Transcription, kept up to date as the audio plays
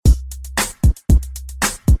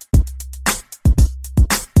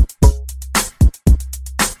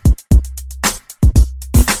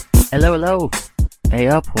Hello, hello. Hey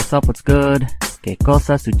up, what's up, what's good? Que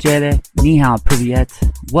cosa sucede? Ni hao, privyet.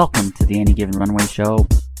 Welcome to the Any Given Runway show.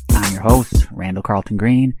 I'm your host, Randall Carlton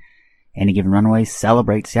Green. Any Given Runway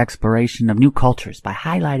celebrates the exploration of new cultures by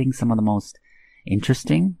highlighting some of the most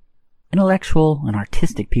interesting, intellectual, and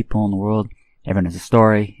artistic people in the world. Everyone has a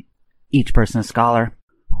story. Each person a scholar.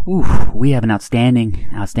 We have an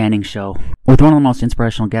outstanding show with one of the most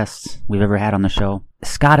inspirational guests we've ever had on the show.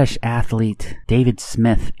 Scottish athlete David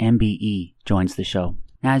Smith, MBE, joins the show.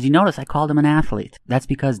 Now, as you notice, I called him an athlete. That's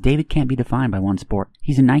because David can't be defined by one sport.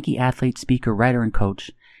 He's a Nike athlete, speaker, writer, and coach.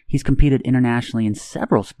 He's competed internationally in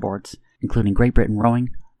several sports, including Great Britain rowing,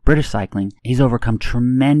 British cycling. He's overcome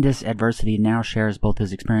tremendous adversity and now shares both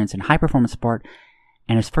his experience in high-performance sport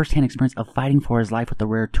and his first-hand experience of fighting for his life with a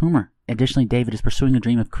rare tumor. Additionally, David is pursuing a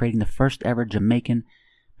dream of creating the first-ever Jamaican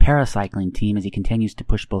paracycling team as he continues to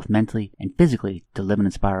push both mentally and physically to live and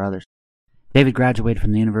inspire others. David graduated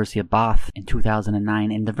from the University of Bath in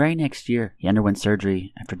 2009, and the very next year, he underwent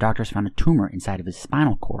surgery after doctors found a tumor inside of his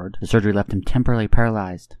spinal cord. The surgery left him temporarily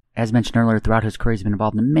paralyzed. As mentioned earlier, throughout his career, he's been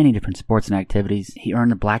involved in many different sports and activities. He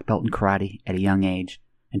earned a black belt in karate at a young age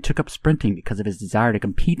and took up sprinting because of his desire to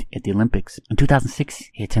compete at the Olympics. In 2006,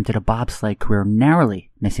 he attempted a bobsleigh career, narrowly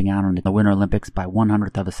missing out on the Winter Olympics by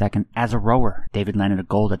 1/100th of a second. As a rower, David landed a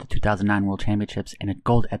gold at the 2009 World Championships and a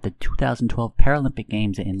gold at the 2012 Paralympic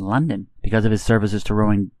Games in London. Because of his services to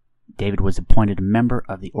rowing, David was appointed a member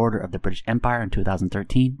of the Order of the British Empire in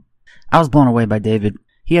 2013. I was blown away by David.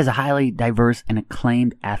 He has a highly diverse and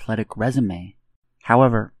acclaimed athletic resume.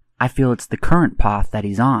 However, I feel it's the current path that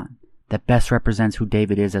he's on that best represents who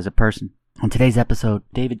David is as a person. On today's episode,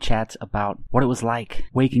 David chats about what it was like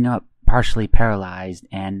waking up partially paralyzed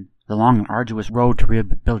and the long and arduous road to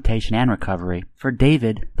rehabilitation and recovery. For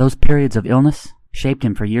David, those periods of illness shaped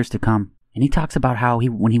him for years to come. And he talks about how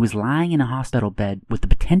when he was lying in a hospital bed with the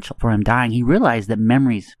potential for him dying, he realized that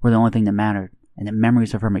memories were the only thing that mattered, and that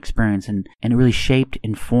memories are from experience, and it really shaped,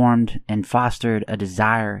 informed, and fostered a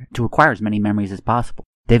desire to acquire as many memories as possible.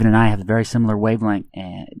 David and I have a very similar wavelength,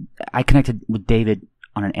 and I connected with David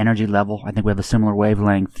on an energy level. I think we have a similar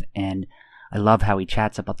wavelength, and I love how he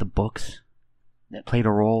chats about the books that played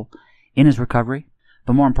a role in his recovery.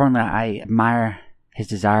 But more importantly, I admire his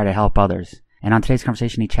desire to help others. And on today's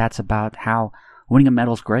conversation, he chats about how winning a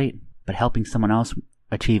medal is great, but helping someone else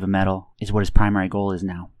achieve a medal is what his primary goal is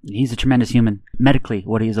now. He's a tremendous human. Medically,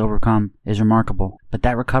 what he has overcome is remarkable, but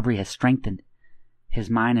that recovery has strengthened his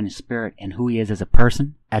mind and his spirit and who he is as a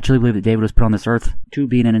person. I truly believe that David was put on this earth to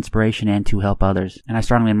be an inspiration and to help others. And I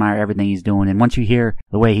strongly admire everything he's doing. And once you hear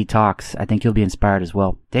the way he talks, I think you'll be inspired as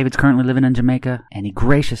well. David's currently living in Jamaica, and he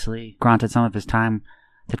graciously granted some of his time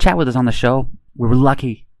to chat with us on the show. We were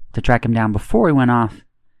lucky to track him down before he went off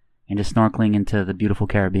into snorkeling into the beautiful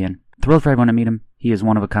Caribbean. Thrilled for everyone to meet him. He is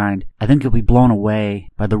one of a kind. I think you'll be blown away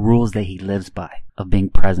by the rules that he lives by of being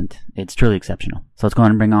present. It's truly exceptional. So let's go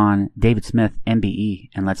ahead and bring on David Smith, MBE,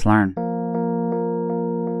 and let's learn.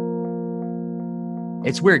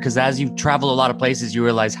 It's weird because as you travel a lot of places, you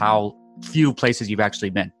realize how few places you've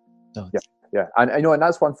actually been. So Yeah. And I know, and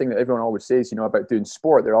that's one thing that everyone always says, about doing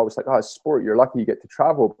sport. They're always like, oh, it's sport. You're lucky you get to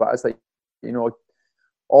travel. But it's like,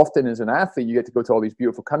 often as an athlete, you get to go to all these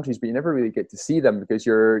beautiful countries, but you never really get to see them because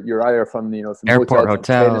you're either from from airport, the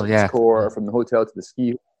hotel, to the or from the hotel to the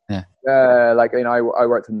ski. Yeah. I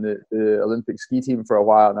worked in the Olympic ski team for a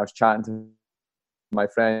while, and I was chatting to my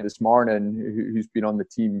friend this morning who's been on the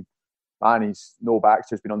team. Man, Noel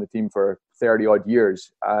Baxter's been on the team for 30 odd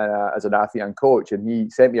years as an athlete and coach, and he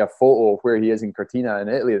sent me a photo of where he is in Cortina in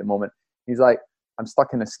Italy at the moment. He's like, I'm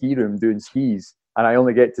stuck in a ski room doing skis, and I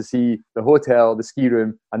only get to see the hotel, the ski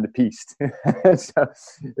room, and the piste. So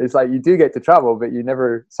it's like you do get to travel, but you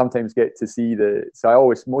never sometimes get to see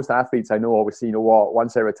most athletes I know always say,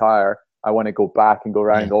 once I retire, I want to go back and go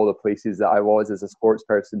around all the places that I was as a sports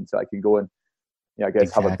person, so I can go and,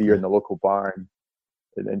 have a beer in the local bar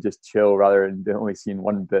and just chill rather than only seeing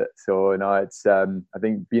one bit. So, it's, I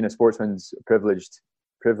think being a sportsman's a privileged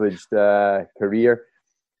career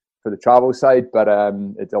for the travel side, but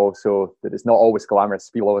it's also that it's not always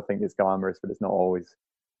glamorous. People always think it's glamorous, but it's not always.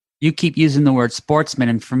 You keep using the word sportsman,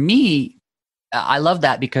 and for me, I love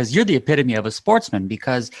that because you're the epitome of a sportsman,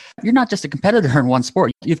 because you're not just a competitor in one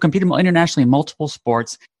sport. You've competed internationally in multiple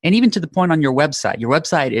sports, and even to the point on your website. Your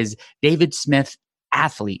website is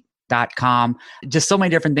davidsmithathlete.com. Just so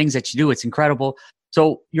many different things that you do. It's incredible.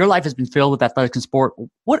 So your life has been filled with athletics and sport.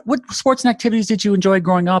 What sports and activities did you enjoy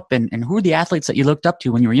growing up, and who are the athletes that you looked up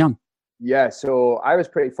to when you were young? Yeah, so I was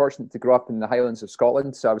pretty fortunate to grow up in the Highlands of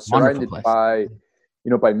Scotland. So I was surrounded by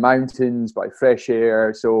by mountains, by fresh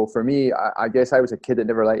air. So for me, I guess I was a kid that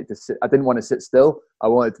never liked to sit. I didn't want to sit still. I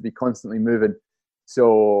wanted to be constantly moving.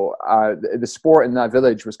 So the sport in that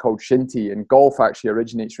village was called shinty, and golf actually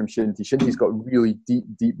originates from shinty. Shinty's got really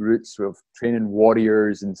deep roots of training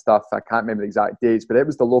warriors and stuff. I can't remember the exact dates, but it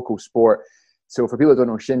was the local sport. So for people who don't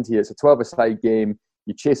know shinty, it's a 12-a-side game.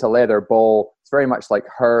 You chase a leather ball. It's very much like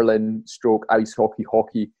hurling, stroke, ice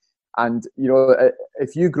hockey. And,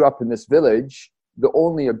 if you grew up in this village, the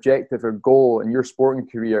only objective or goal in your sporting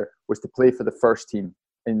career was to play for the first team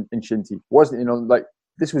in shinty. It wasn't,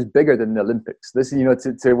 this was bigger than the Olympics. This,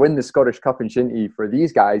 to win the Scottish Cup in shinty for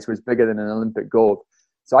these guys was bigger than an Olympic gold.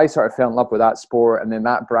 So I sort of fell in love with that sport, and then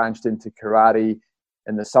that branched into karate.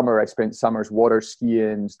 In the summer, I spent summers water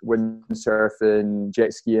skiing, windsurfing,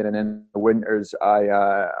 jet skiing, and in the winters,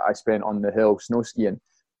 I spent on the hill snow skiing.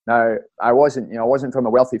 Now, I wasn't from a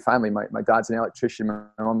wealthy family. My dad's an electrician, my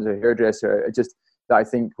mom's a hairdresser. It just that I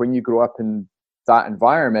think when you grow up in that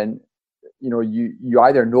environment, you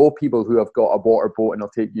either know people who have got a water boat and they'll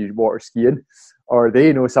take you water skiing, or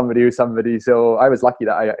they know somebody who's somebody. So I was lucky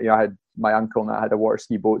that I had my uncle and I had a water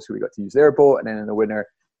ski boat, so we got to use their boat. And then in the winter,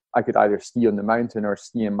 I could either ski on the mountain or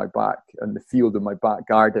ski in the field in my back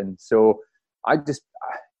garden. So I just,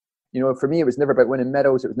 for me, it was never about winning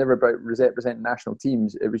medals. It was never about representing national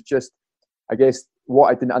teams. It was just, I guess, what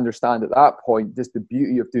I didn't understand at that point, just the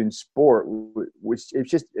beauty of doing sport, which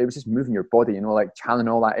it was just moving your body, like channeling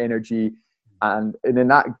all that energy. And then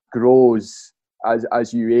that grows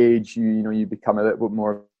as you age, you become a little bit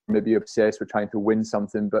more maybe obsessed with trying to win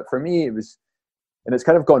something. But for me, it was, and it's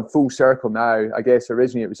kind of gone full circle now. I guess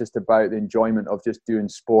originally it was just about the enjoyment of just doing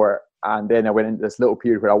sport. And then I went into this little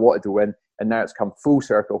period where I wanted to win. And now it's come full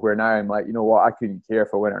circle where now I'm like, I couldn't care if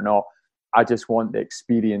I win or not. I just want the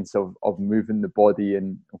experience of moving the body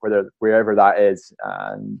and wherever that is.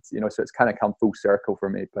 And, so it's kind of come full circle for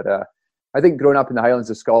me. But I think growing up in the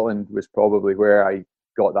Highlands of Scotland was probably where I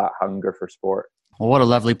got that hunger for sport. Well, what a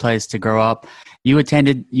lovely place to grow up. You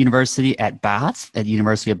attended university at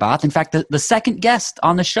University of Bath. In fact, the second guest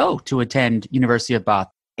on the show to attend University of Bath,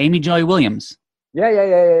 Amy Joy Williams. Yeah.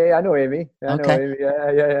 I know Amy. I know Amy.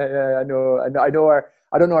 Yeah. I know her.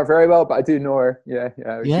 I don't know her very well, but I do know her. Yeah.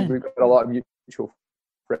 We've got a lot of mutual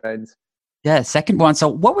friends. Yeah, second one. So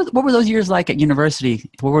what were those years like at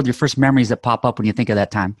university? What were your first memories that pop up when you think of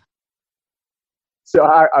that time? So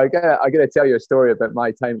I gotta tell you a story about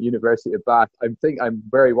my time at University of Bath. I think I'm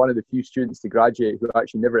one of the few students to graduate who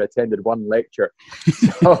actually never attended one lecture.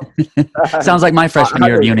 So, sounds like my freshman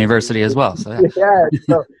year of university as well. So yeah.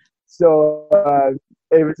 So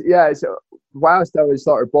it was So whilst I was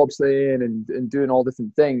sort of bobsleighing and doing all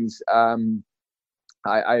different things,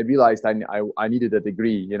 I realised I needed a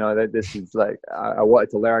degree. That this is like I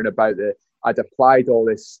wanted to learn about I'd applied all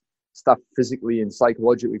this stuff physically and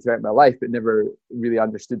psychologically throughout my life, but never really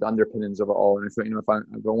understood the underpinnings of it all. And I thought,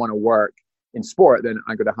 if I want to work in sport, then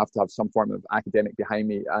I'm going to have some form of academic behind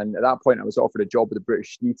me. And at that point, I was offered a job with the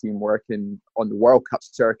British ski team working on the World Cup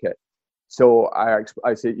circuit. So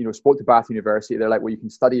I said, spoke to Bath University. They're like, well, you can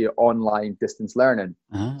study online distance learning.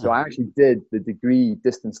 Ah. So I actually did the degree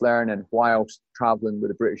distance learning whilst traveling with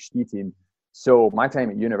the British ski team. So my time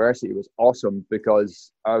at university was awesome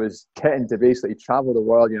because I was getting to basically travel the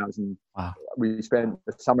world. We spent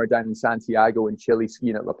the summer down in Santiago in Chile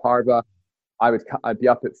skiing at La Parva. I'd be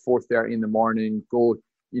up at 4:30 in the morning, go,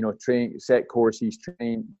 train, set courses,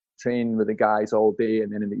 train with the guys all day,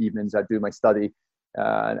 and then in the evenings I'd do my study.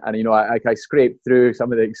 I scraped through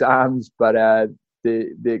some of the exams, but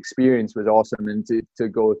the experience was awesome. And to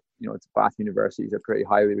go, to Bath University is a pretty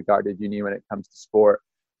highly regarded uni when it comes to sport.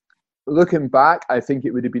 Looking back, I think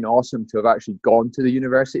it would have been awesome to have actually gone to the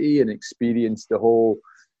university and experienced the whole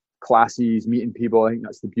classes, meeting people. I think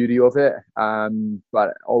that's the beauty of it.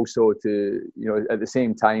 But also to, at the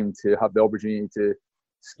same time, to have the opportunity to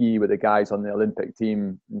ski with the guys on the Olympic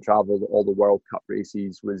team and travel all the World Cup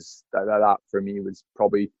races was that for me was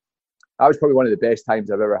probably one of the best times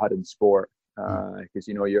I've ever had in sport. Because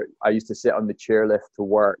I used to sit on the chairlift to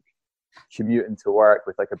work, commuting to work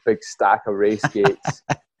with like a big stack of race gates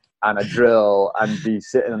and a drill, and be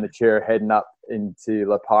sitting on the chair heading up into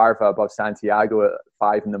La Parva above Santiago at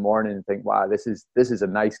 5 a.m. and think, wow, this is a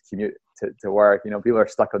nice commute to work. People are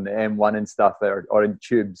stuck on the M1 and stuff or in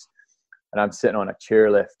tubes, and I'm sitting on a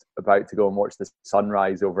chairlift about to go and watch the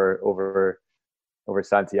sunrise over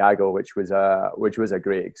Santiago, which was a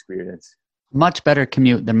great experience. Much better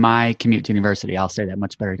commute than my commute to university. I'll say that,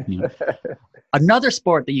 much better commute. Another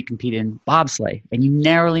sport that you compete in, bobsleigh, and you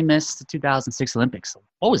narrowly missed the 2006 Olympics.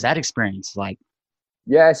 What was that experience like?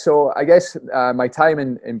 Yeah, so I guess my time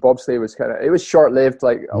in bobsleigh was it was short-lived,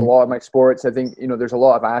 like a lot of my sports. I think, there's a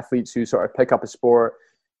lot of athletes who sort of pick up a sport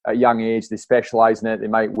at a young age, they specialize in it, they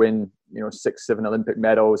might win, 6, 7 Olympic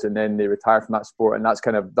medals, and then they retire from that sport, and that's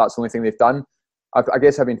the only thing they've done. I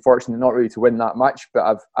guess I've been fortunate not really to win that much,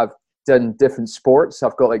 but I've done different sports.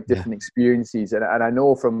 I've got like different experiences, and I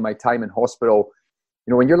know from my time in hospital,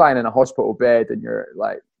 when you're lying in a hospital bed and you're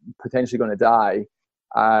like potentially going to die,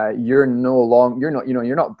 you're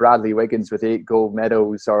not Bradley Wiggins with 8 gold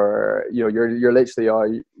medals, or you're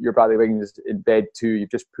literally you're Bradley Wiggins in bed too. You've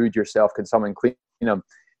just pooed yourself. Can someone clean them?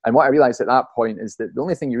 And what I realized at that point is that the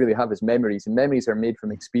only thing you really have is memories, and memories are made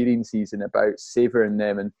from experiences and about savoring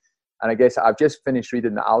them. And I guess I've just finished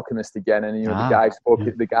reading The Alchemist again, and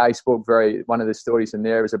the guy spoke one of the stories in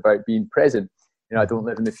there was about being present. I don't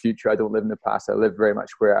live in the future, I don't live in the past, I live very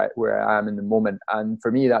much where I am in the moment. And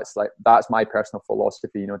for me, that's my personal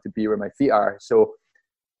philosophy, to be where my feet are. So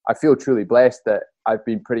I feel truly blessed that I've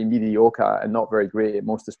been pretty mediocre and not very great at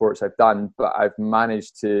most of the sports I've done, but I've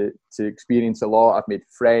managed to experience a lot. I've made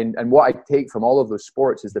friends, and what I take from all of those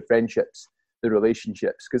sports is the friendships, the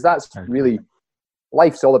relationships, because that's really,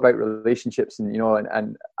 life's all about relationships.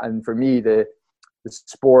 And and for me, the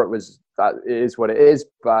sport is what it is,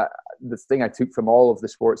 but the thing I took from all of the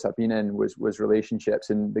sports I've been in was relationships.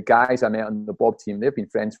 And the guys I met on the bob team, they've been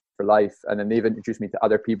friends for life, and then they've introduced me to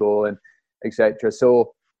other people and etc.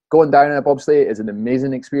 So going down in a bobsleigh is an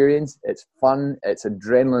amazing experience. It's fun, it's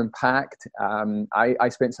adrenaline packed. I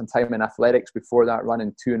spent some time in athletics before that,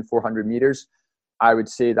 running 200 and 400 meters. I would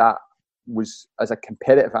say that was, as a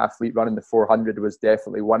competitive athlete, running the 400 was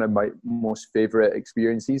definitely one of my most favorite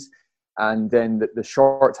experiences. And then the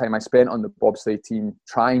short time I spent on the bobsleigh team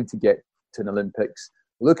trying to get to an Olympics,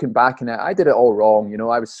 looking back on it, I did it all wrong.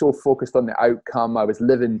 I was so focused on the outcome. I wasn't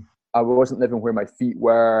living where my feet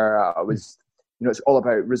were. I was, it's all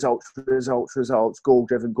about results, goal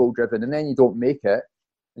driven. And then you don't make it.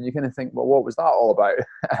 And you kind of think, well, what was that all about?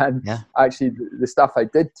 And actually the stuff I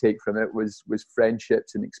did take from it was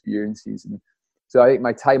friendships and experiences. And so I think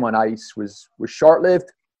my time on ice was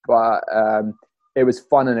short-lived, but it was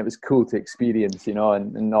fun and it was cool to experience,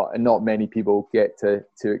 and not many people get to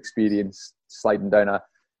experience sliding down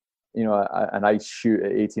an ice chute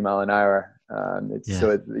at 80 mile an hour.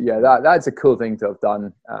 So that's a cool thing to have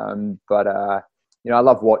done. But I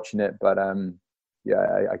love watching it, but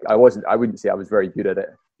I wouldn't say I was very good at it.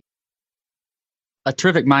 A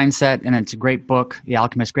terrific mindset, and it's a great book, The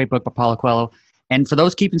Alchemist, great book by Paulo Coelho. And for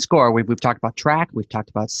those keeping score, we've talked about track, we've talked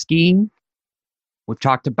about skiing, we've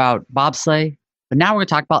talked about bobsleigh, but now we're going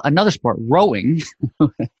to talk about another sport, rowing.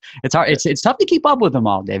 It's hard. It's tough to keep up with them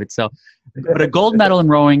all, David. So, but a gold medal in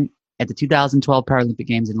rowing at the 2012 Paralympic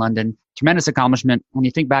Games in London, tremendous accomplishment. When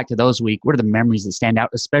you think back to those weeks, what are the memories that stand out,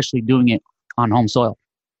 especially doing it on home soil?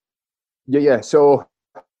 Yeah. So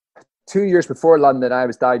 2 years before London, I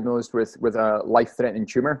was diagnosed with a life-threatening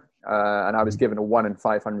tumor, and I was given a 1 in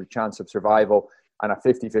 500 chance of survival and a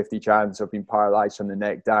 50-50 chance of being paralyzed from the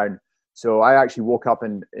neck down. So I actually woke up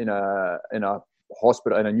in a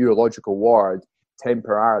hospital, in a neurological ward,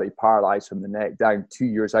 temporarily paralyzed from the neck down, 2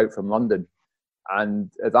 years out from London.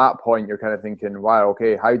 And at that point, you're kind of thinking, wow,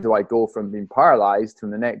 okay, how do I go from being paralyzed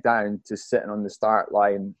from the neck down to sitting on the start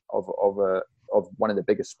line of one of the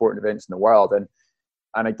biggest sporting events in the world?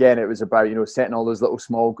 And again, it was about, setting all those little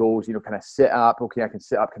small goals, can I sit up? Okay, I can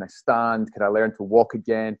sit up. Can I stand? Can I learn to walk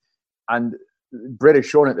again? And British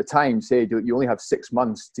Shown at the time said you only have 6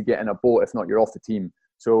 months to get in a boat. If not, you're off the team.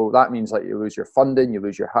 So that means like you lose your funding, you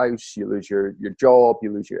lose your house, you lose your job,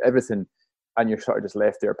 you lose your everything, and you're sort of just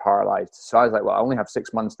left there paralyzed. So I was like, well, I only have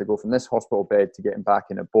 6 months to go from this hospital bed to getting back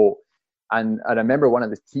in a boat. And I remember one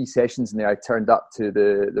of the key sessions in there, I turned up to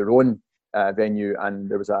the rowing venue, and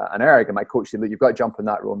there was an erg, and my coach said, look, you've got to jump on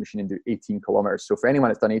that rowing machine and do 18 kilometers. So for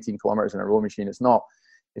anyone that's done 18 kilometers in a rowing machine, it's not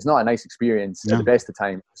a nice experience at the best of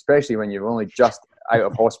time, especially when you're only just out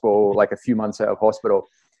of hospital, like a few months out of hospital.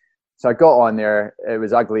 So I got on there. It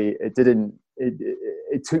was ugly. It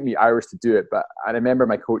took me hours to do it. But I remember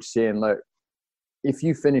my coach saying, look, if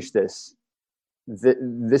you finish this,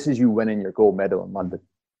 this is you winning your gold medal in London.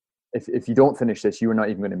 If you don't finish this, you are not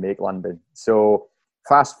even going to make London. So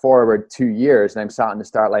fast forward 2 years, and I'm sat on the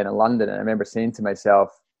start line in London, and I remember saying to myself,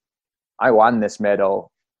 I won this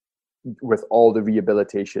medal with all the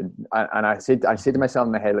rehabilitation. And I said to myself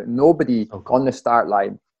in my head, like, nobody on the start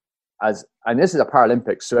line, and this is a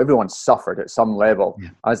Paralympics, so everyone suffered at some level. Yeah.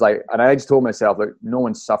 I was like, and I just told myself, like, no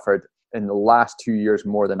one suffered in the last 2 years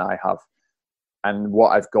more than I have, and what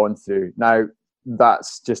I've gone through. Now,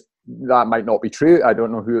 that might not be true. I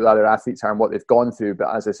don't know who the other athletes are and what they've gone through,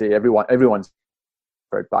 but as I say, everyone's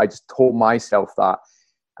effort. But I just told myself that,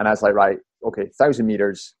 and I was like, right, okay, 1,000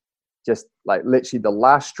 meters, just like literally the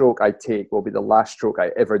last stroke I take will be the last stroke I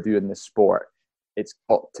ever do in this sport. It's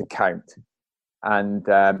got to count. And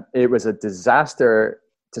it was a disaster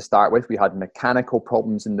to start with. We had mechanical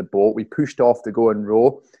problems in the boat. We pushed off to go and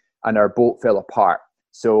row, and our boat fell apart.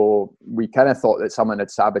 So we kind of thought that someone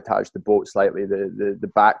had sabotaged the boat slightly.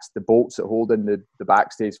 The bolts that hold in the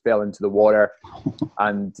backstays fell into the water,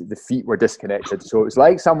 and the feet were disconnected. So it was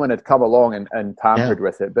like someone had come along and tampered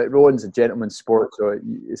with it. But rowing's a gentleman's sport, so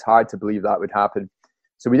it's hard to believe that would happen.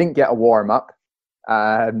 So we didn't get a warm up,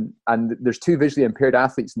 and there's two visually impaired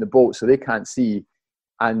athletes in the boat, so they can't see,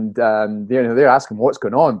 and they're asking what's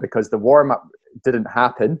going on because the warm up didn't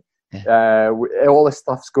happen. All this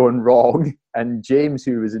stuff's going wrong, and James,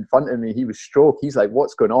 who was in front of me, he was stroke. He's like,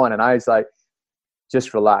 what's going on? And I was like,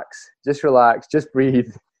 just relax, just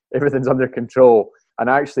breathe, everything's under control. And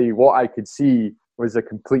actually what I could see was a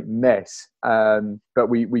complete mess, but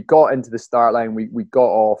we got into the start line, we got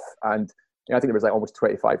off, and I think there was like almost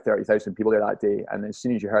 25,000-30,000 people there that day. And as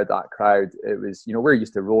soon as you heard that crowd, it was, we're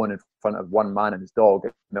used to rowing in front of one man and his dog,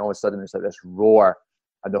 and all of a sudden there's like this roar,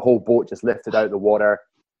 and the whole boat just lifted out of the water.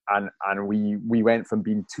 And we went from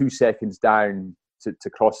being 2 seconds down to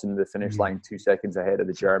crossing the finish line 2 seconds ahead of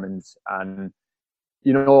the Germans. And,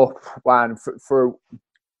 man, for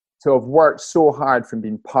to have worked so hard from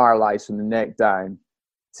being paralyzed from the neck down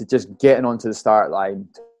to just getting onto the start line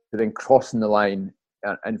to then crossing the line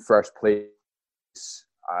in first place,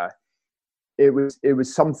 it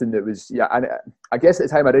was something that was, and I guess at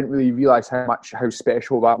the time I didn't really realize how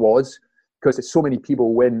special that was. Because so many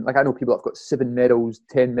people win. Like I know people have got 7 medals,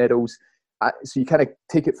 10 medals. So you kind of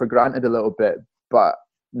take it for granted a little bit. But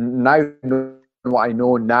now, what I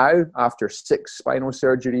know now, after 6 spinal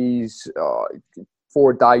surgeries,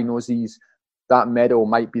 4 diagnoses, that medal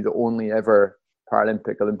might be the only ever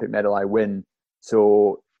Olympic medal I win.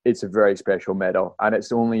 So it's a very special medal. And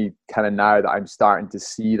it's only kind of now that I'm starting to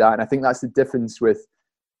see that. And I think that's the difference with,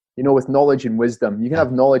 with knowledge and wisdom. You can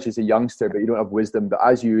have knowledge as a youngster, but you don't have wisdom. But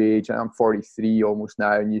as you age, I'm 43 almost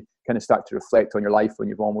now, and you kind of start to reflect on your life when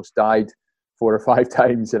you've almost died 4 or 5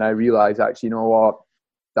 times. And I realized, actually, you know what?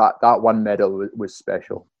 That one medal was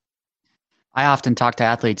special. I often talk to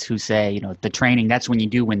athletes who say, the training, that's when you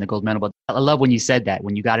do win the gold medal. But I love when you said that,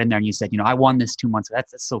 when you got in there and you said, I won this 2 months.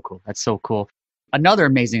 That's so cool. That's so cool. Another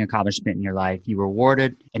amazing accomplishment in your life, you were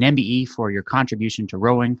awarded an MBE for your contribution to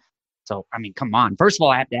rowing. So, I mean, come on. First of all,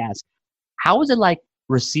 I have to ask, how was it like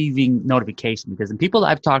receiving notification? Because the people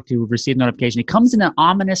I've talked to who've received notification, it comes in an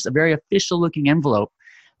ominous, a very official-looking envelope,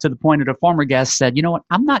 to the point that a former guest said, you know what,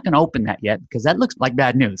 I'm not going to open that yet because that looks like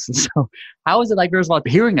bad news. So how was it like, first of all,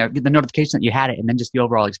 hearing the notification that you had it and then just the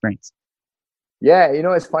overall experience? Yeah,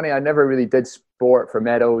 it's funny. I never really did sport for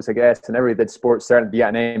medals, I guess. I never really did sport, certainly be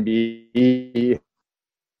an MBE.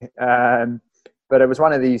 But it was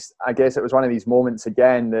one of these, I guess it was one of these moments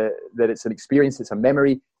again that it's an experience, it's a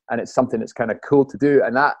memory, and it's something that's kind of cool to do.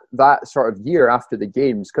 And that sort of year after the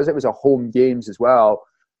games, because it was a home games as well,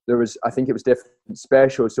 I think it was different,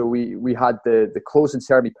 special. So we had the closing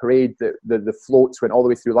ceremony parade, the floats went all the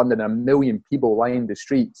way through London, and 1 million people lined the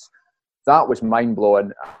streets. That was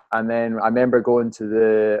mind-blowing. And then I remember going to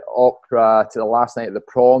the opera to the last night of the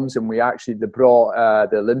proms, and they brought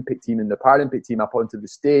the Olympic team and the Paralympic team up onto the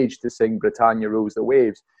stage to sing Britannia Rose the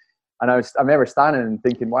Waves. And I remember standing and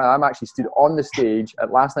thinking, wow, I'm actually stood on the stage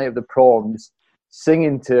at last night of the proms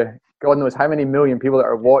singing to God knows how many million people that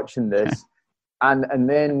are watching this. And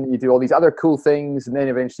then you do all these other cool things, and then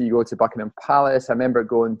eventually you go to Buckingham Palace. I remember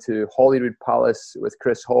going to Holyrood Palace with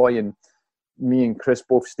Chris Hoy, and me and Chris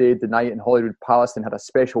both stayed the night in Holyrood Palace and had a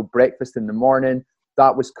special breakfast in the morning.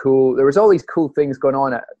 That was cool. There was all these cool things going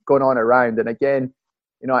on around. And again,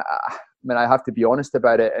 I have to be honest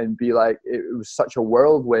about it and be like, it was such a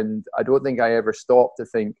whirlwind. I don't think I ever stopped to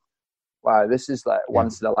think, wow, this is like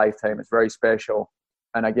once in a lifetime. It's very special.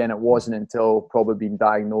 And again, it wasn't until probably being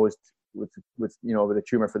diagnosed with a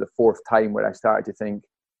tumor for the 4th time where I started to think,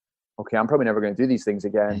 okay, I'm probably never going to do these things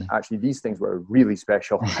again. Actually, these things were really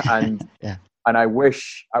special. And and I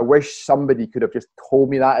wish somebody could have just told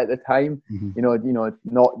me that at the time.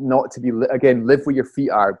 Not to be, again, live where your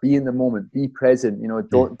feet are, be in the moment, be present.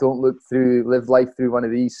 Don't live life through one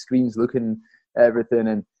of these screens looking at everything.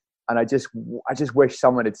 And I just wish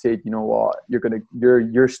someone had said, you know what,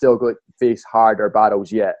 you're still going to face harder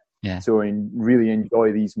battles yet. Yeah. So really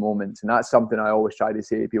enjoy these moments. And that's something I always try to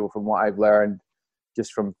say to people from what I've learned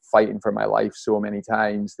just from fighting for my life so many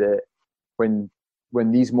times, that when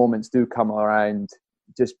these moments do come around,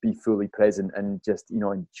 just be fully present and just,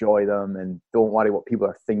 enjoy them, and don't worry what people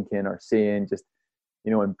are thinking or saying. Just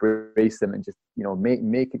embrace them and just,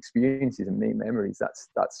 make experiences and make memories.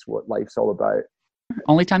 That's what life's all about.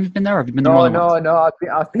 Only time you've been there, or have you been there more than once? No.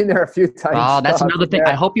 I've been there a few times. Oh, that's another thing.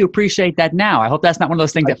 I hope you appreciate that now. I hope that's not one of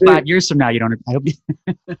those things that 5 years from now you don't. I hope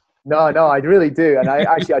you. No, I really do. And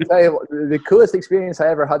I tell you, the coolest experience I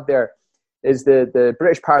ever had there is the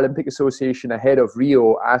British Paralympic Association ahead of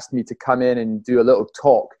Rio asked me to come in and do a little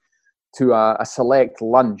talk to a select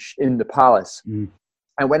lunch in the palace.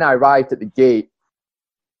 And when I arrived at the gate,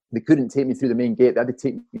 they couldn't take me through the main gate. They had to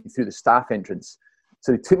take me through the staff entrance.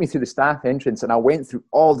 So they took me through the staff entrance, and I went through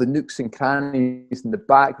all the nooks and crannies in the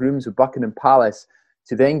back rooms of Buckingham Palace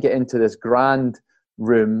to then get into this grand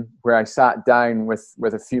room where I sat down with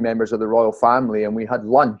a few members of the royal family, and we had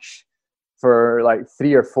lunch for like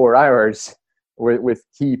 3 or 4 hours with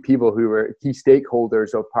key people who were key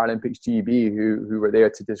stakeholders of Paralympics GB who were there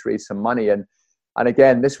to just raise some money. And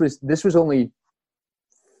again, this was only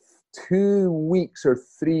 2 weeks or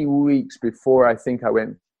 3 weeks before I think I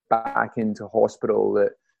went back into hospital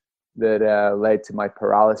that led to my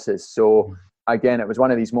paralysis. So again, it was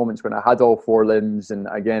one of these moments when I had all 4 limbs, and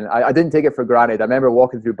again, I didn't take it for granted. I remember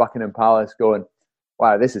walking through Buckingham Palace going,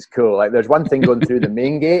 wow, this is cool. Like, there's one thing going through the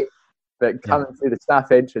main gate, but coming through the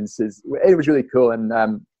staff entrance it was really cool. And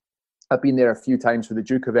I've been there a few times for the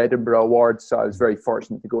Duke of Edinburgh Awards, so I was very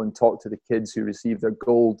fortunate to go and talk to the kids who received their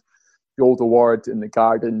gold award in the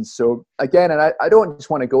gardens. So again, and I don't just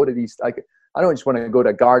want to go to these, like, I don't just want to go to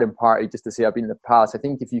a garden party just to say I've been in the palace. I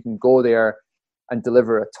think if you can go there and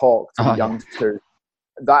deliver a talk to the youngsters,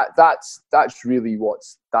 that's really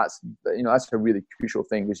that's a really crucial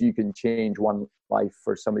thing, because you can change one life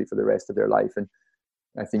for somebody for the rest of their life. And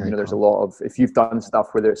I think there's a lot of, if you've done stuff,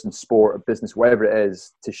 whether it's in sport or business, whatever it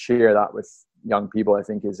is, to share that with young people, I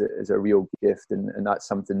think is a real gift, and that's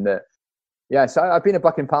something that. Yeah, so I've been at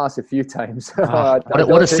Buckingham Palace a few times.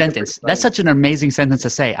 What a sentence. That's such an amazing sentence to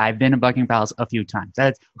say. I've been at Buckingham Palace a few times.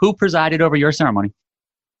 Who presided over your ceremony?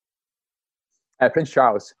 Prince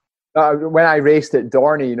Charles. When I raced at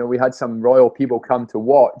Dorney, we had some royal people come to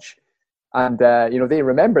watch, and they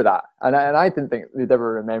remember that. And I didn't think they'd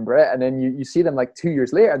ever remember it. And then you see them like 2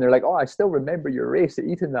 years later, and they're like, oh, I still remember your race at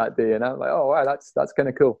Eton that day. And I'm like, oh, wow, that's kind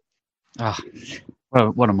of cool.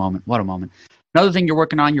 What a moment. What a moment. Another thing you're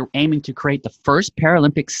working on, you're aiming to create the first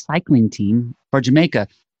Paralympic cycling team for Jamaica.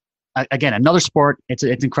 Again, another sport. It's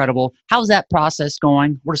incredible. How's that process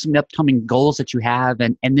going? What are some of the upcoming goals that you have?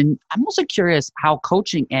 And then I'm also curious how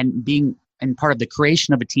coaching and being in part of the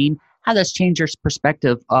creation of a team, how that's changed your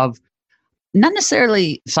perspective of not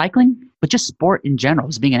necessarily cycling, but just sport in general,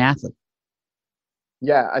 as being an athlete.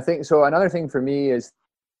 Yeah, I think so. Another thing for me is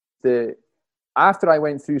after I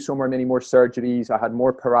went through so many more surgeries, I had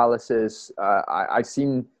more paralysis. I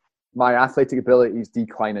seen my athletic abilities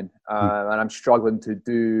declining, and I'm struggling to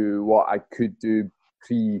do what I could do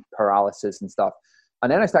pre-paralysis and stuff. And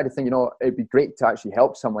then I started to think, it'd be great to actually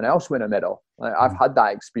help someone else win a medal. I've had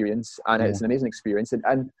that experience, and it's an amazing experience.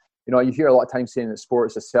 And you hear a lot of times saying that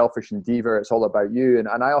sport is a selfish endeavor; it's all about you. And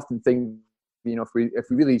I often think, if we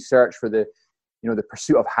really search for the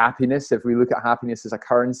pursuit of happiness, if we look at happiness as a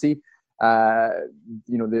currency.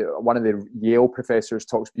 One of the Yale professors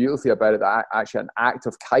talks beautifully about it, that actually an act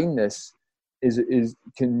of kindness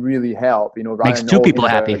can really help. Makes 2 people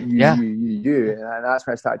happy. You, and that's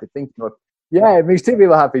when I started to think. It makes 2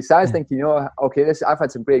 people happy. So I was thinking, okay, I've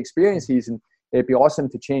had some great experiences, and it'd be awesome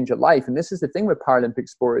to change a life. And this is the thing with Paralympic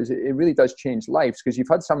sport, is it really does change lives, because you've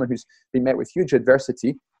had someone who's been met with huge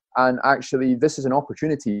adversity, and actually this is an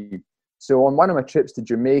opportunity. So on one of my trips to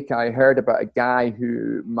Jamaica, I heard about a guy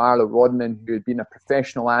Marlo Rodman, who had been a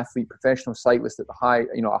professional athlete, professional cyclist at a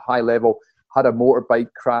high level, had a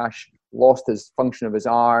motorbike crash, lost his function of his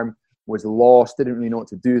arm, was lost, didn't really know what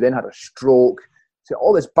to do, then had a stroke. So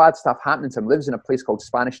all this bad stuff happening to him. Lives in a place called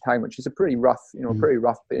Spanish Town, which is a pretty rough, pretty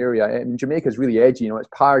rough area. And Jamaica is really edgy. It's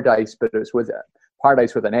paradise, but it's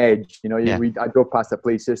paradise with an edge. I drove past a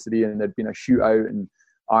place yesterday, and there'd been a shootout, and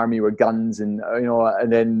army with guns, and and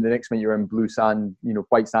then the next minute you're in blue sand,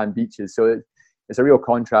 white sand beaches. So it's a real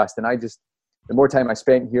contrast. And the more time I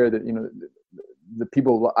spent here, that the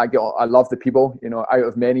people I love the people. Out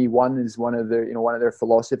of many, one is one of their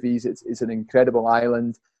philosophies. It's an incredible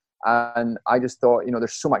island, and I just thought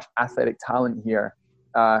there's so much athletic talent here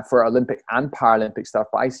for Olympic and Paralympic stuff.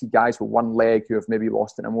 But I see guys with one leg who have maybe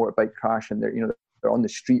lost in a motorbike crash, and they're on the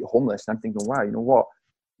street homeless. And I'm thinking, wow, you know what?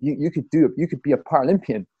 You could be a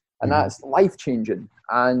Paralympian, and that's life-changing.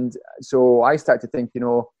 And so I started to think,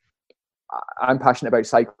 I'm passionate about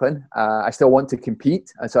cycling. I still want to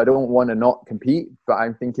compete, and so I don't want to not compete, but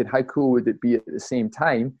I'm thinking, how cool would it be at the same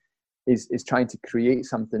time is trying to create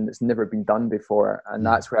something that's never been done before. And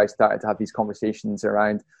that's where I started to have these conversations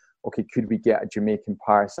around, okay, could we get a Jamaican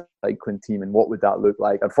paracycling team, and what would that look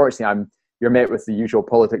like? Unfortunately, you're met with the usual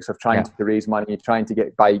politics of trying to raise money, trying to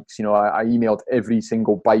get bikes. You know, I emailed every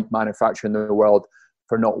single bike manufacturer in the world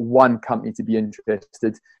for not one company to be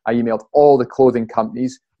interested. I emailed all the clothing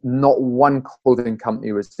companies. Not one clothing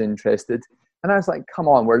company was interested. And I was like, come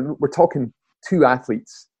on, we're talking 2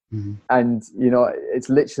 athletes. Mm-hmm. And, you know, it's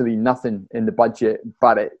literally nothing in the budget,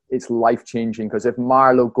 but it's life-changing, because if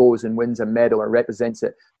Marlo goes and wins a medal or represents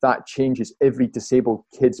it, that changes every disabled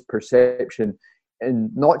kid's perception,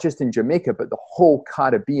 and not just in Jamaica, but the whole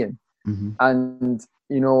Caribbean. Mm-hmm. And,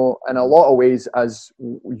 you know, in a lot of ways, as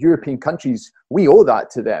European countries, we owe that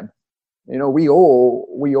to them. You know, we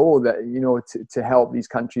owe that, you know, to help these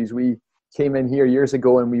countries. We came in here years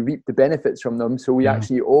ago and we reaped the benefits from them. So we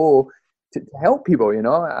actually owe to help people, you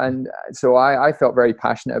know. And so I felt very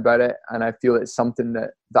passionate about it, and I feel it's something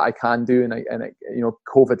that I can do. And you know,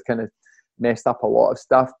 COVID kind of messed up a lot of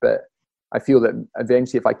stuff, but I feel that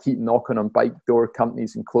eventually, if I keep knocking on bike door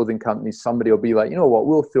companies and clothing companies, somebody will be like, you know what,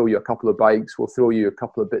 we'll throw you a couple of bikes, we'll throw you a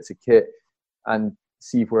couple of bits of kit, and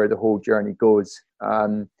see where the whole journey goes.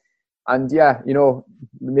 And yeah, you know,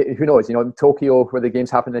 who knows? You know, in Tokyo, where the games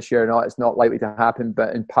happen this year or not, it's not likely to happen.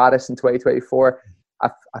 But in Paris in 2024,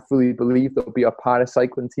 I fully believe there'll be a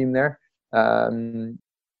paracycling team there. You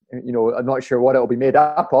know, I'm not sure what it'll be made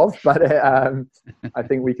up of, but I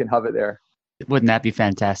think we can have it there. Wouldn't that be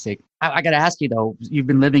fantastic? I got to ask you, though, you've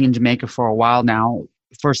been living in Jamaica for a while now.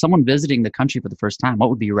 For someone visiting the country for the first time, what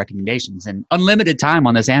would be your recommendations? And unlimited time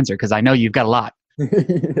on this answer, because I know you've got a lot.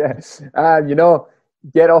 You know,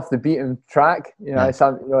 get off the beaten track. You know,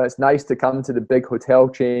 it's nice to come to the big hotel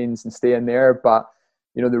chains and stay in there, but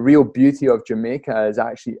you know, the real beauty of Jamaica is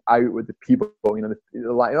actually out with the people. You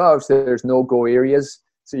know, obviously there's no-go areas,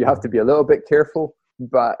 so you have to be a little bit careful.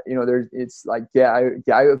 But you know, it's like get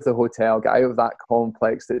out of the hotel, get out of that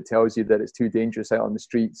complex that tells you that it's too dangerous out on the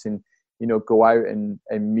streets, and you know, go out and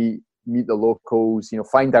meet the locals. You know,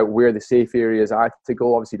 find out where the safe areas are to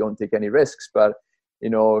go. Obviously, don't take any risks, but you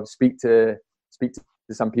know, speak to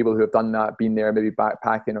some people who have done that, been there, maybe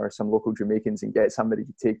backpacking, or some local Jamaicans, and get somebody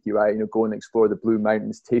to take you out. You know, go and explore the Blue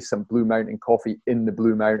Mountains, taste some Blue Mountain coffee in the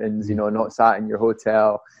Blue Mountains. You know, not sat in your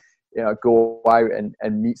hotel. You know, go out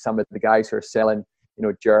and meet some of the guys who are selling, you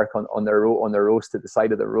know, jerk on their roast at the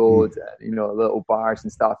side of the road. You know, little bars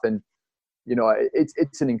and stuff. And you know,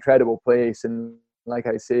 it's an incredible place. And like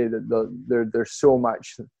I say, there's so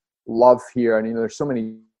much love here, and you know, there's so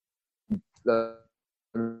many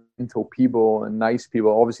gentle people and nice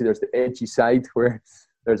people. Obviously, there's the edgy side where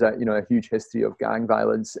there's a huge history of gang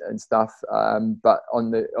violence and stuff. But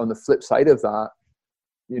on the flip side of that,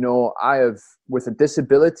 you know, I have, with a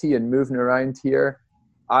disability and moving around here,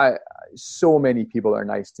 so many people are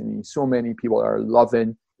nice to me. So many people are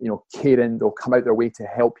loving, you know, caring. They'll come out their way to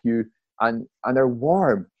help you, and they're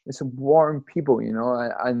warm. It's some warm people, you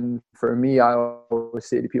know. And for me, I always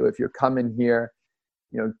say to people, if you're coming here,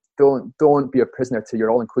 you know, don't be a prisoner to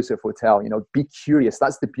your all-inclusive hotel. You know, be curious.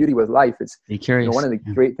 That's the beauty with life. It's be curious. You know, one of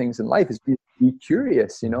the great things in life is be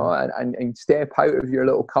curious. You know, and step out of your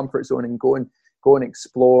little comfort zone and go and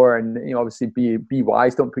explore. And you know, obviously be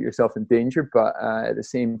wise. Don't put yourself in danger, but at the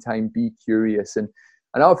same time, be curious. And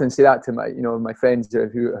I often say that to my friends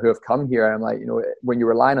who have come here. I'm like, you know, when you're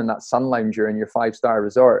relying on that sun lounger in your 5-star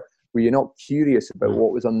resort, were you not curious about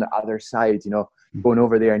what was on the other side? You know, going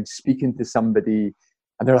over there and speaking to somebody.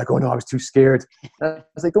 And they're like, oh no, I was too scared. And I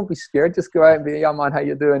was like, don't be scared. Just go out and be, yeah man, how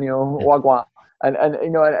you doing? You know, wagwan. And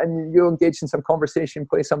you know, and you engage in some conversation,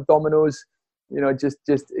 play some dominoes, you know, just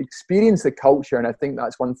experience the culture. And I think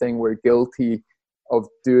that's one thing we're guilty of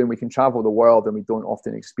doing. We can travel the world and we don't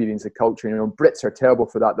often experience the culture. You know, Brits are terrible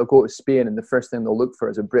for that. They'll go to Spain and the first thing they'll look for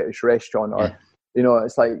is a British restaurant, or, you know,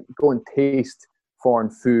 it's like go and taste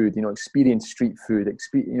foreign food, you know, experience street food,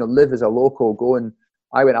 you know, live as a local,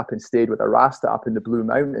 I went up and stayed with a Rasta up in the Blue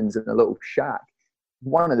Mountains in a little shack.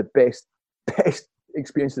 One of the best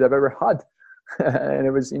experiences I've ever had. And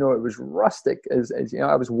it was, you know, it was rustic as you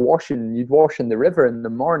know, you'd wash in the river in the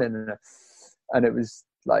morning, and it was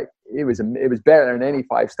like, it was better than any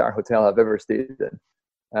 5-star hotel I've ever stayed in.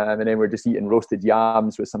 And then we're just eating roasted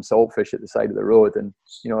yams with some saltfish at the side of the road. And,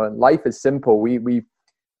 you know, life is simple. We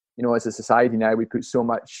you know, as a society now, we put so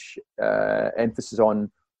much emphasis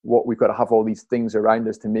on what we've got to have all these things around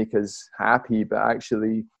us to make us happy. But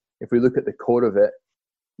actually, if we look at the core of it,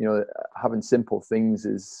 you know, having simple things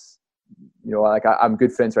is, you know, like I'm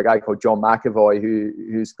good friends with a guy called John McAvoy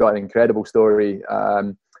who's got an incredible story.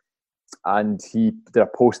 And he did a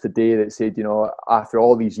post today that said, after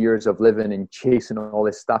all these years of living and chasing all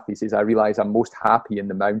this stuff, he says, I realize I'm most happy in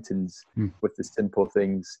the mountains with the simple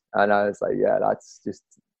things. And I was like, yeah, that's just,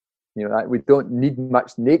 that we don't need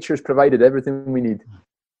much. Nature's provided everything we need.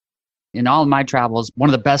 In all of my travels, one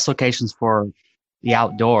of the best locations for the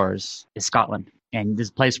outdoors is Scotland. And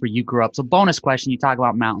this place where you grew up. So bonus question, you talk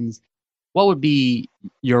about mountains. What would be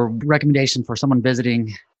your recommendation for someone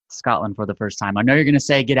visiting Scotland for the first time? I know you're going to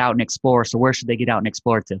say get out and explore. So where should they get out and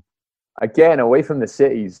explore to? Again, away from the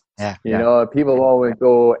cities. People always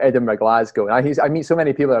go Edinburgh, Glasgow. And I meet so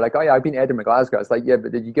many people that are like, oh yeah, I've been to Edinburgh, Glasgow. It's like, yeah,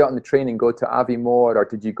 but did you get on the train and go to Aviemore, or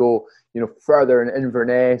did you go, further in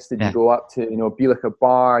Inverness? Did you go up to, Bealach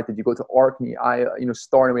Bar? Did you go to Orkney,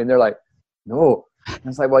 Stornoway? And they're like, no. And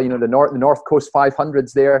it's like, well, the North Coast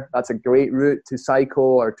 500's there. That's a great route to cycle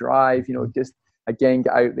or drive. Just again,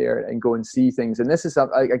 get out there and go and see things. And this is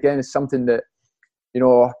again is something that,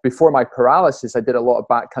 before my paralysis, I did a lot of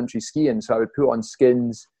backcountry skiing. So I would put on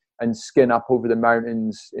skins and skin up over the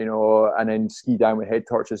mountains, and then ski down with head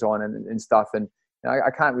torches on and stuff. And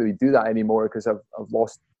I can't really do that anymore because I've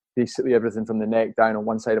lost basically everything from the neck down on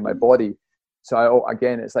one side of my body. So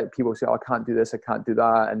again, it's like people say, oh, I can't do this, I can't do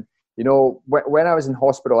that. And when I was in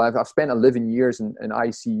hospital, I've spent 11 years in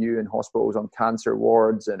ICU and hospitals on cancer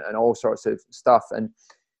wards and all sorts of stuff.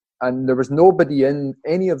 And there was nobody in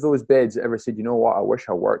any of those beds that ever said, you know what, I wish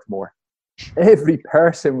I worked more. Every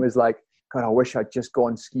person was like, God, I wish I'd just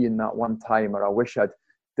gone skiing that one time, or I wish I'd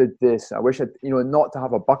did this. I wish I'd, not to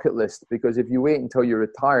have a bucket list, because if you wait until you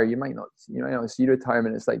retire, you might not see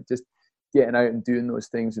retirement. It's like just getting out and doing those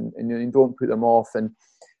things and you don't put them off. And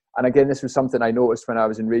again, this was something I noticed when I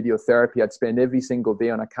was in radiotherapy. I'd spend every single day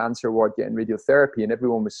on a cancer ward getting radiotherapy, and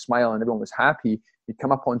everyone was smiling, everyone was happy. You'd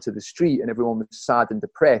come up onto the street and everyone was sad and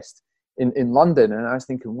depressed in London. And I was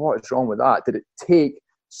thinking, what is wrong with that? Did it take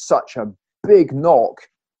such a big knock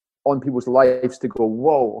on people's lives to go,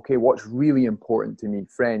 whoa, okay, what's really important to me?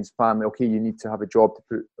 Friends, family, okay, you need to have a job to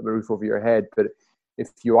put a roof over your head. But if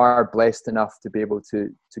you are blessed enough to be able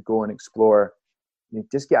to go and explore,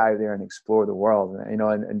 just get out there and explore the world,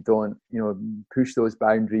 and don't, push those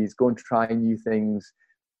boundaries, go and try new things.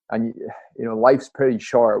 And, life's pretty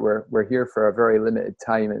short. We're here for a very limited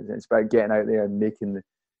time. And it's about getting out there and making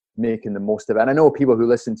the most of it. And I know people who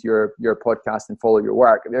listen to your podcast and follow your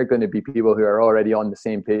work, they're going to be people who are already on the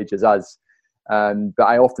same page as us. But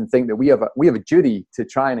I often think that we have a duty to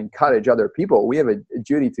try and encourage other people. We have a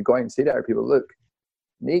duty to go out and say to other people, look,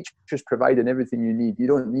 nature's providing everything you need. You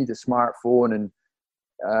don't need a smartphone and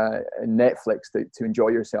Netflix to enjoy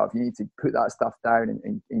yourself. You need to put that stuff down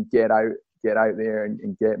and get out there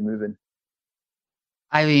and get moving.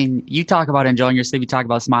 I mean, you talk about enjoying your sleep, you talk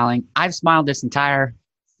about smiling. I've smiled this entire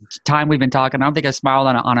time we've been talking. I don't think I smiled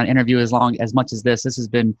on an interview as much as this. This has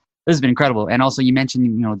been incredible. And also you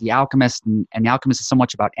mentioned, The Alchemist, and The Alchemist is so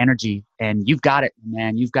much about energy, and you've got it,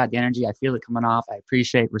 man. You've got the energy. I feel it coming off. I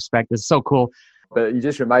appreciate, respect. This is so cool. But you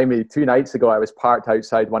just remind me, 2 nights ago, I was parked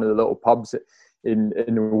outside one of the little pubs way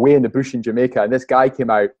in the bush in Jamaica, and this guy came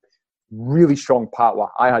out, really strong patwa.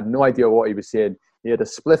 I had no idea what he was saying. He had a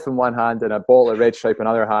spliff in one hand and a bottle of Red Stripe in the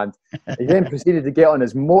other hand. He then proceeded to get on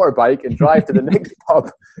his motorbike and drive to the next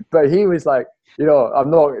pub. But he was like,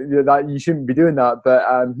 I'm not, that you shouldn't be doing that.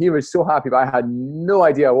 But he was so happy, but I had no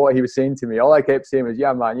idea what he was saying to me. All I kept saying was,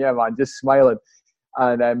 yeah, man, just smiling.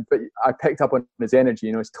 And but I picked up on his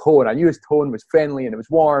energy, his tone. I knew his tone was friendly and it was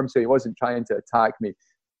warm, so he wasn't trying to attack me.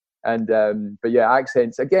 And but yeah,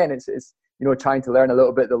 accents again. It's trying to learn a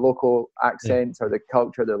little bit the local accents or the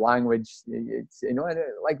culture, the language. It's and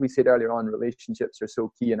like we said earlier on, relationships are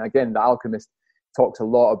so key. And again, The Alchemist talks a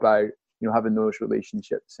lot about having those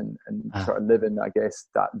relationships and sort of living, I guess,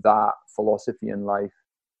 that philosophy in life.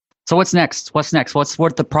 So what's next?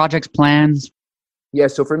 What the project's plans? Yeah,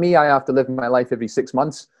 so for me, I have to live my life every 6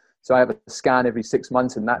 months. So I have a scan every 6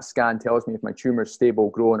 months, and that scan tells me if my tumor is stable,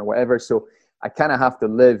 growing, or whatever. So I kind of have to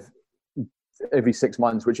live every 6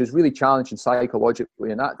 months, which is really challenging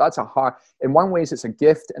psychologically. And that's a hard, in one ways it's a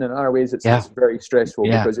gift, and in other ways it's very stressful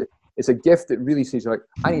because it's a gift that really says, like,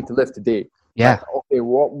 I need to live today. Yeah. Like, okay,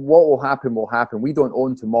 what will happen will happen. We don't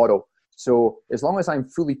own tomorrow. So as long as I'm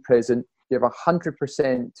fully present, give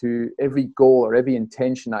 100% to every goal or every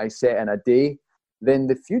intention I set in a day, then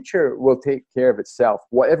the future will take care of itself,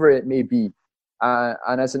 whatever it may be.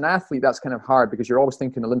 And as an athlete, that's kind of hard because you're always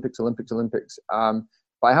thinking Olympics.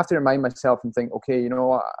 But I have to remind myself and think, okay,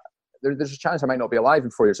 there's a chance I might not be alive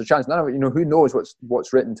in 4 years. There's a chance, who knows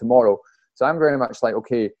what's written tomorrow. So I'm very much like,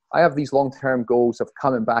 okay, I have these long-term goals of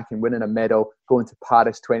coming back and winning a medal, going to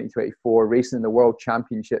Paris 2024, racing in the World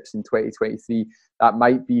Championships in 2023. That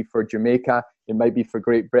might be for Jamaica. It might be for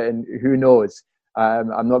Great Britain. Who knows?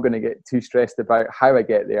 I'm not going to get too stressed about how I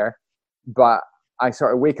get there. But I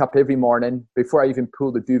sort of wake up every morning. Before I even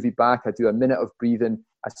pull the duvet back, I do a minute of breathing.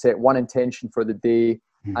 I set one intention for the day,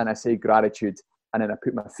 and I say gratitude. And then I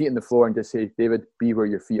put my feet on the floor and just say, David, be where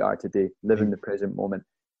your feet are today. Live in the present moment.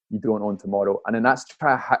 You don't own tomorrow. And then I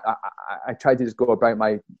try to just go about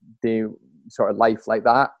my day sort of life like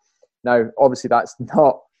that. Now, obviously that's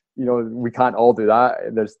not, we can't all do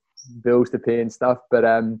that. There's bills to pay and stuff. But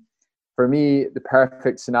for me, the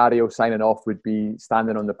perfect scenario signing off would be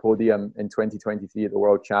standing on the podium in 2023 at the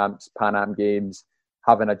World Champs, Pan Am Games,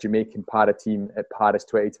 having a Jamaican para team at Paris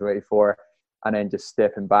 2024, and then just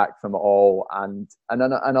stepping back from it all, and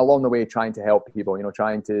along the way trying to help people,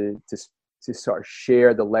 trying to sort of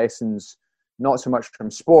share the lessons, not so much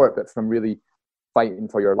from sport, but from really fighting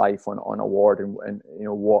for your life on a ward, and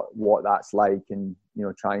what that's like, and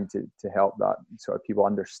trying to help that sort of people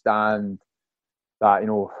understand that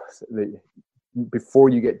before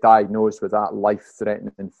you get diagnosed with that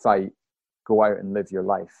life-threatening fight, go out and live your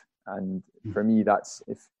life. And for me, that's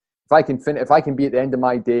if I can be at the end of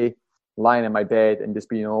my day lying in my bed and just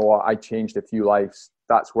be, I changed a few lives,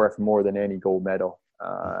 that's worth more than any gold medal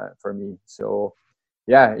for me. So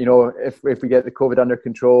yeah, if we get the COVID under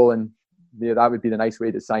control, and that would be the nice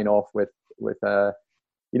way to sign off with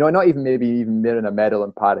not even winning a medal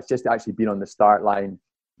in Paris, just actually being on the start line.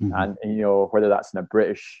 And whether that's in a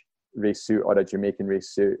British race suit or a Jamaican race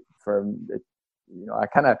suit,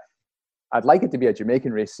 I'd like it to be a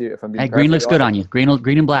Jamaican race suit. If I'm being green looks good on you. Green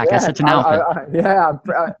and black. Yeah, that's such an outfit.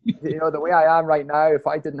 The way I am right now, if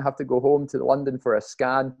I didn't have to go home to London for a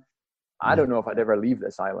scan, I don't know if I'd ever leave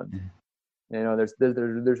this island. There's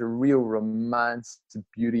a real romance,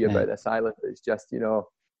 beauty about this island. It's just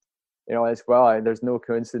as well. There's no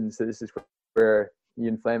coincidence that this is where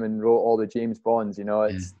Ian Fleming wrote all the James Bonds.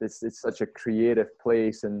 It's such a creative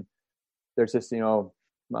place, and there's just we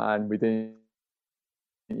didn't.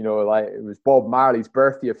 Like it was Bob Marley's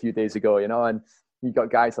birthday a few days ago, and you got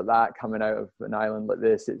guys like that coming out of an island like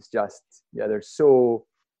this. It's just, they're so,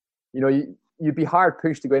 you'd be hard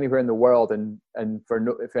pushed to go anywhere in the world and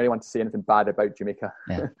if anyone to say anything bad about Jamaica.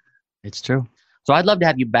 Yeah, it's true. So I'd love to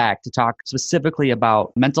have you back to talk specifically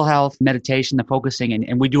about mental health, meditation, the focusing,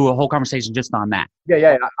 and we do a whole conversation just on that.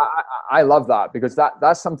 Yeah. I love that, because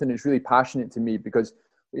that's something that's really passionate to me, because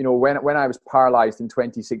when I was paralyzed in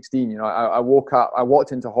 2016, I woke up, I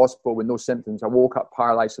walked into hospital with no symptoms. I woke up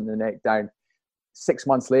paralyzed from the neck down. 6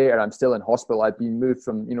 months later, I'm still in hospital. I'd been moved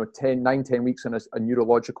from, 10 weeks on a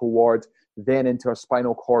neurological ward, then into a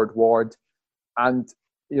spinal cord ward. And,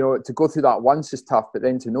 to go through that once is tough, but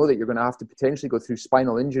then to know that you're going to have to potentially go through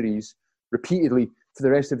spinal injuries repeatedly for the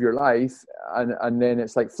rest of your life. And then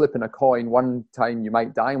it's like flipping a coin. One time you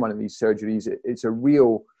might die in one of these surgeries. It's a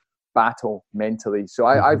real battle mentally. So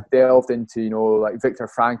I've delved into, like Viktor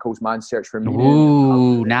Frankl's Man's Search for Meaning.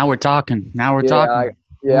 Ooh, now we're talking.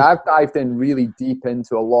 I've dived in really deep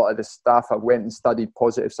into a lot of this stuff. I went and studied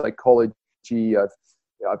positive psychology.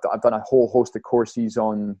 I've done a whole host of courses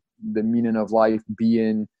on the meaning of life,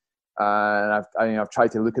 being, and I've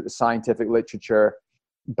tried to look at the scientific literature,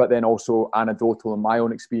 but then also anecdotal in my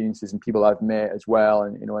own experiences and people I've met as well,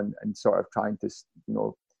 and and sort of trying to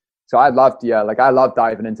So I love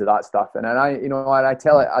diving into that stuff, and I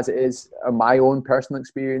tell it as it is, my own personal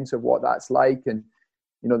experience of what that's like. And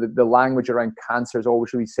the language around cancer is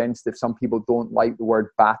always really sensitive. Some people don't like the word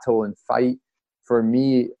battle and fight. For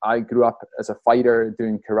me, I grew up as a fighter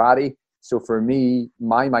doing karate, so for me,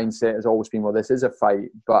 my mindset has always been, well, this is a fight,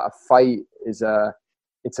 but a fight is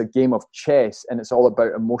it's a game of chess, and it's all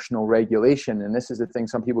about emotional regulation. And this is the thing,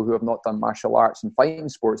 some people who have not done martial arts and fighting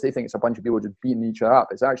sports, they think it's a bunch of people just beating each other up.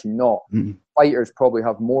 It's actually not. Mm-hmm. Fighters probably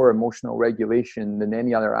have more emotional regulation than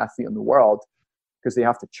any other athlete in the world, because they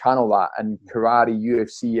have to channel that. And karate,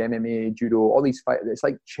 UFC, MMA, judo, all these fights, it's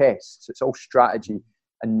like chess. So it's all strategy.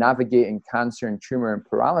 And navigating cancer and tumor and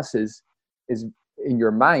paralysis is in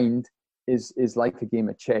your mind is like a game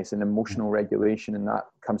of chess and emotional regulation. And that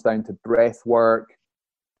comes down to breath work.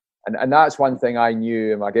 And that's one thing I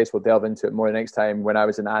knew, and I guess we'll delve into it more next time, when I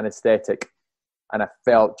was in anesthetic, and I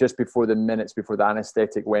felt just before the minutes before the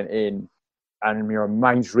anesthetic went in, and your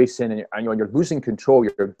mind's racing, and you're losing control.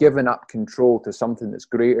 You're giving up control to something that's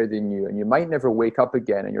greater than you, and you might never wake up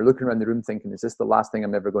again. And you're looking around the room thinking, is this the last thing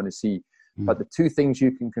I'm ever going to see? Mm. But the two things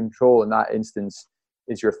you can control in that instance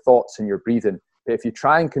is your thoughts and your breathing. But if you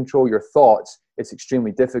try and control your thoughts, it's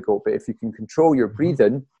extremely difficult. But if you can control your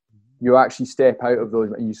breathing, you actually step out of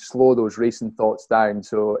those and you slow those racing thoughts down.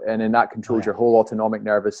 So, and then that controls your whole autonomic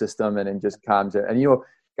nervous system and then just calms it. And, you know,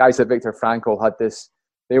 guys like Viktor Frankl had this,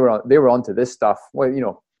 they were onto this stuff. Well, you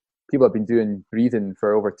know, people have been doing breathing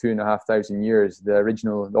for over 2,500 years. The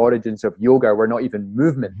origins of yoga were not even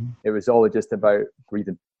movement. It was all just about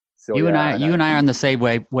breathing. So you and I are on the same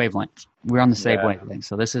wavelength. We're on the same wavelength.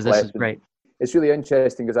 So this is great. It's really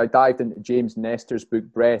interesting because I dived into James Nestor's book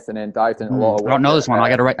Breath, and then dived into a lot of. I don't know this one.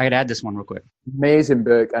 I got to add this one real quick. Amazing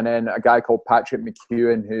book, and then a guy called Patrick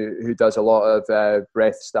McKeown who does a lot of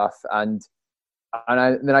breath stuff, and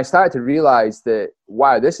then I started to realize that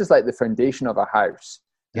wow, this is like the foundation of a house.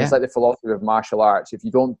 Yeah. It's like the philosophy of martial arts. If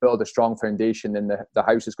you don't build a strong foundation, then the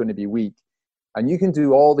house is going to be weak. And you can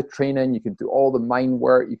do all the training, you can do all the mind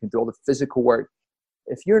work, you can do all the physical work.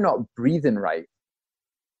 If you're not breathing right,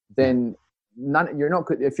 then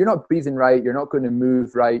if you're not breathing right, you're not going to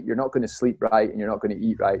move right, you're not going to sleep right, and you're not going to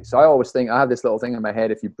eat right. So I always think, I have this little thing in my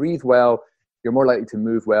head, if you breathe well, you're more likely to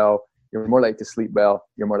move well, you're more likely to sleep well,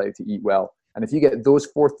 you're more likely to eat well. And if you get those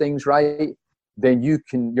 4 things right, then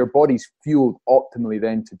your body's fueled optimally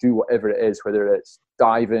then to do whatever it is, whether it's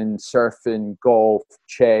diving, surfing, golf,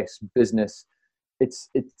 chess, business.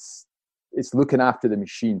 It's looking after the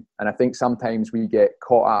machine. And I think sometimes we get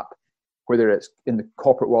caught up, whether it's in the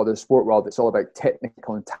corporate world or the sport world, it's all about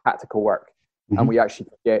technical and tactical work. Mm-hmm. And we actually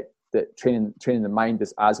forget that training the mind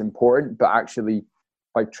is as important, but actually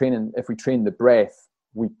if we train the breath,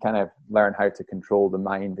 we kind of learn how to control the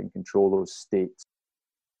mind and control those states.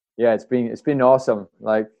 Yeah, it's been awesome.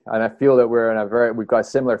 And I feel that we've got a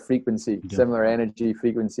similar frequency, similar energy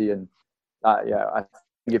frequency. And I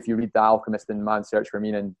think if you read The Alchemist and Man's Search for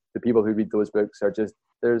Meaning, the people who read those books are just,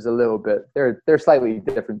 there's a little bit, they're slightly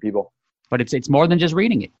different people. But it's more than just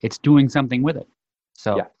reading it. It's doing something with it.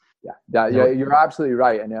 So yeah, you're absolutely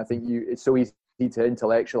right. And I think it's so easy to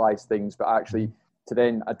intellectualize things, but actually to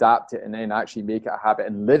then adapt it and then actually make it a habit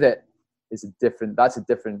and live it that's a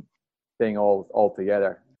different thing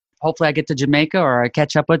altogether. Hopefully I get to Jamaica or I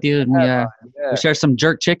catch up with you and we share some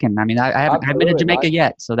jerk chicken. I mean, I haven't been to Jamaica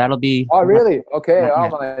yet, so that'll be. Oh, really? Okay.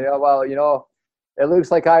 Well, you know, it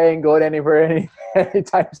looks like I ain't going anywhere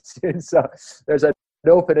anytime soon. So there's an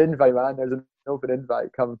open invite, man. There's an open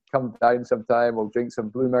invite. Come down sometime. We'll drink some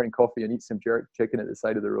Blue Mountain coffee and eat some jerk chicken at the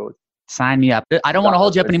side of the road. Sign me up. I don't want to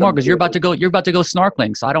hold you up anymore because you're about to go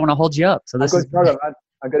snorkeling, so I don't want to hold you up. So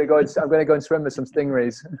I'm gonna go and swim with some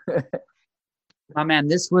stingrays. My man,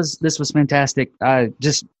 this was fantastic.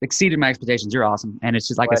 Just exceeded my expectations. You're awesome, and it's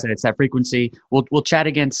just like I said, it's that frequency. We'll chat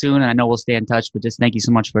again soon, and I know we'll stay in touch. But just thank you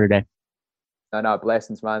so much for today. No,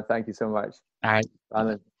 blessings, man. Thank you so much. All right,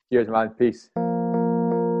 cheers, man. Peace.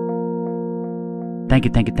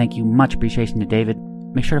 Thank you. Much appreciation to David.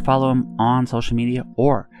 Make sure to follow him on social media,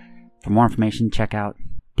 or for more information, check out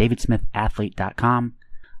davidsmithathlete.com.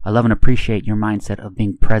 I love and appreciate your mindset of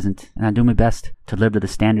being present, and I do my best to live to the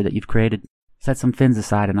standard that you've created. Set some fins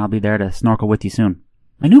aside and I'll be there to snorkel with you soon.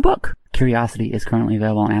 My new book, Curiosity, is currently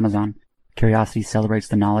available on Amazon. Curiosity celebrates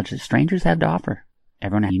the knowledge that strangers have to offer.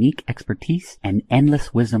 Everyone has unique expertise and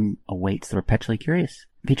endless wisdom awaits the perpetually curious.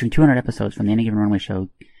 Featuring 200 episodes from the Any Given Runway show,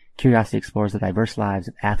 Curiosity explores the diverse lives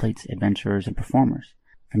of athletes, adventurers, and performers.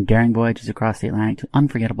 From daring voyages across the Atlantic to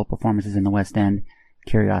unforgettable performances in the West End,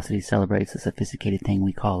 Curiosity celebrates the sophisticated thing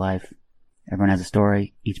we call life. Everyone has a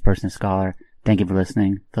story, each person a scholar. Thank you for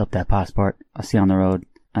listening. Fill up that passport. I'll see you on the road.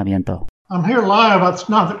 Aviento. I'm here live.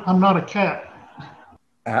 I'm not a cat.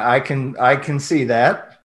 I can see that.